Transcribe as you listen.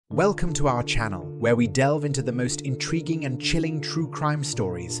Welcome to our channel, where we delve into the most intriguing and chilling true crime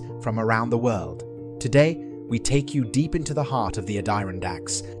stories from around the world. Today, we take you deep into the heart of the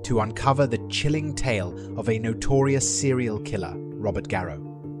Adirondacks to uncover the chilling tale of a notorious serial killer, Robert Garrow.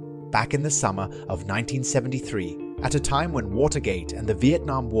 Back in the summer of 1973, at a time when Watergate and the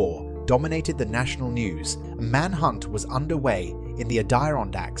Vietnam War dominated the national news, a manhunt was underway in the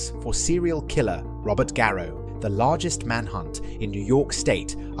Adirondacks for serial killer Robert Garrow, the largest manhunt in New York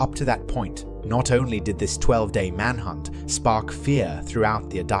State up to that point. Not only did this 12-day manhunt spark fear throughout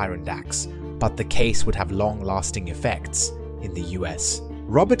the Adirondacks, but the case would have long-lasting effects in the US.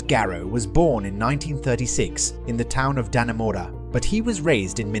 Robert Garrow was born in 1936 in the town of Dannemora, but he was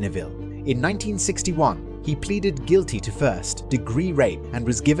raised in Mineville. In 1961, he pleaded guilty to first-degree rape and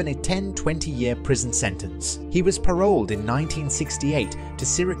was given a 10-20-year prison sentence. He was paroled in 1968 to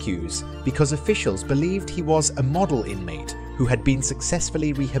Syracuse because officials believed he was a model inmate who had been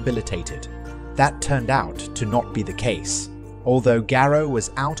successfully rehabilitated. That turned out to not be the case. Although Garrow was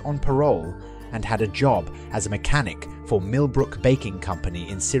out on parole and had a job as a mechanic for Millbrook Baking Company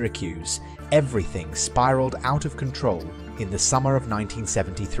in Syracuse, everything spiraled out of control in the summer of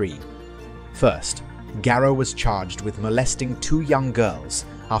 1973. First, Garrow was charged with molesting two young girls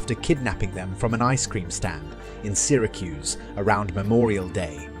after kidnapping them from an ice cream stand in Syracuse around Memorial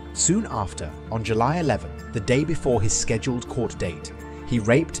Day. Soon after, on July 11, the day before his scheduled court date, he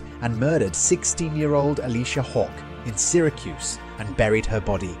raped and murdered 16-year-old Alicia Hawk in Syracuse and buried her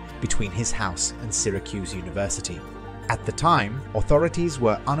body between his house and Syracuse University. At the time, authorities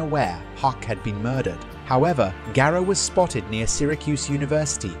were unaware Hawk had been murdered. However, Garrow was spotted near Syracuse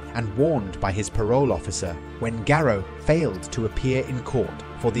University and warned by his parole officer. When Garrow failed to appear in court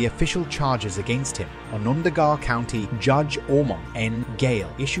for the official charges against him, Onondaga County Judge Ormond N.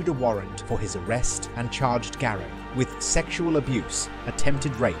 Gale issued a warrant for his arrest and charged Garrow with sexual abuse,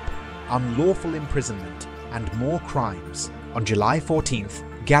 attempted rape, unlawful imprisonment, and more crimes. On July 14th,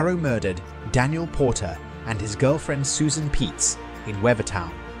 Garrow murdered Daniel Porter and his girlfriend Susan Peets in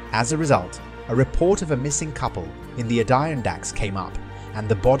Weavertown. As a result, a report of a missing couple in the Adirondacks came up, and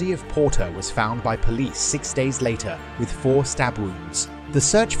the body of Porter was found by police 6 days later with 4 stab wounds. The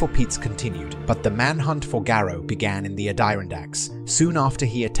search for Peets continued, but the manhunt for Garrow began in the Adirondacks soon after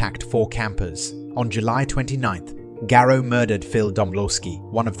he attacked 4 campers. On July 29th, Garrow murdered Phil Domblowski.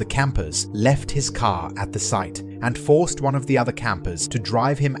 One of the campers left his car at the site and forced one of the other campers to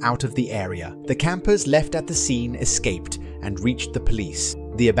drive him out of the area. The campers left at the scene escaped and reached the police.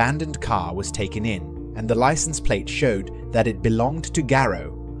 The abandoned car was taken in, and the license plate showed that it belonged to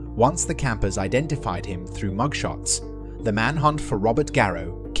Garrow. Once the campers identified him through mugshots, the manhunt for Robert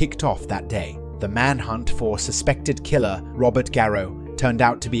Garrow kicked off that day. The manhunt for suspected killer Robert Garrow turned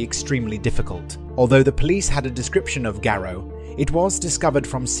out to be extremely difficult. Although the police had a description of Garrow, it was discovered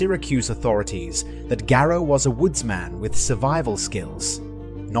from Syracuse authorities that Garrow was a woodsman with survival skills.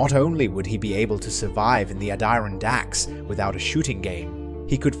 Not only would he be able to survive in the Adirondacks without a shooting game,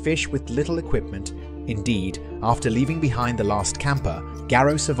 he could fish with little equipment. Indeed, after leaving behind the last camper,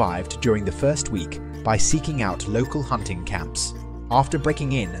 Garrow survived during the first week by seeking out local hunting camps. After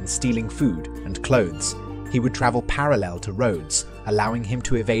breaking in and stealing food and clothes, he would travel parallel to roads, allowing him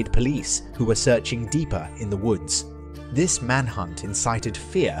to evade police who were searching deeper in the woods. This manhunt incited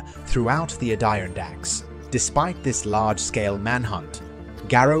fear throughout the Adirondacks. Despite this large-scale manhunt,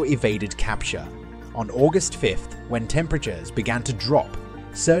 Garrow evaded capture. On August 5th, when temperatures began to drop,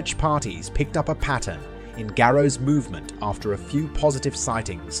 search parties picked up a pattern in Garrow's movement after a few positive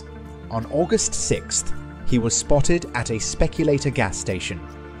sightings. On August 6th, he was spotted at a speculator gas station,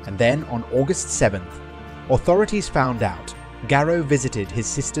 and then on August 7th, authorities found out Garrow visited his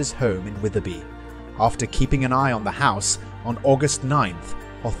sister's home in Witherby. After keeping an eye on the house, on August 9th,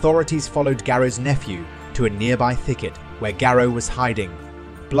 authorities followed Garrow's nephew to a nearby thicket where Garrow was hiding.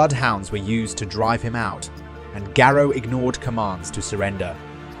 Bloodhounds were used to drive him out, and Garrow ignored commands to surrender.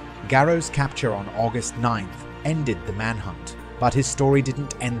 Garrow's capture on August 9th ended the manhunt, but his story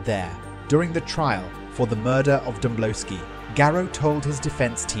didn't end there. During the trial for the murder of Domblowski, Garrow told his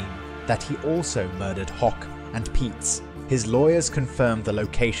defense team that he also murdered Hawk and Peets. His lawyers confirmed the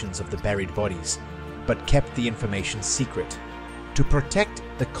locations of the buried bodies, but kept the information secret. To protect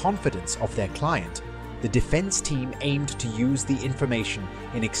the confidence of their client, the defense team aimed to use the information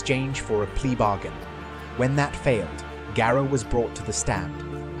in exchange for a plea bargain. When that failed, Garrow was brought to the stand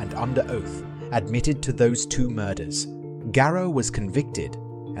and, under oath, admitted to those 2 murders. Garrow was convicted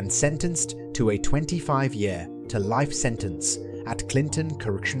and sentenced to a 25-year to life sentence at Clinton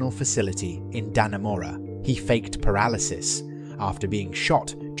Correctional Facility in Dannemora. He faked paralysis after being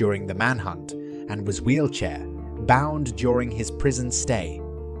shot during the manhunt and was wheelchair bound during his prison stay.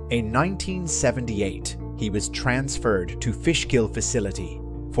 In 1978, he was transferred to Fishkill Facility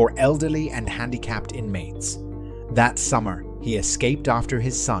for elderly and handicapped inmates. That summer, he escaped after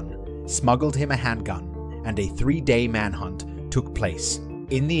his son smuggled him a handgun, and a 3-day manhunt took place.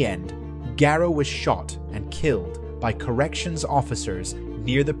 In the end, Garrow was shot and killed by corrections officers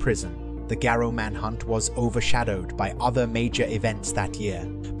near the prison. The Garrow manhunt was overshadowed by other major events that year,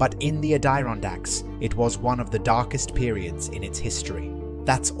 but in the Adirondacks, it was one of the darkest periods in its history.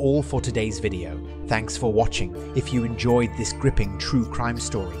 That's all for today's video. Thanks for watching. If you enjoyed this gripping true crime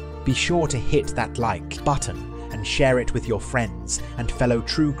story, be sure to hit that like button and share it with your friends and fellow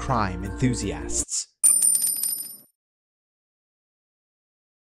true crime enthusiasts.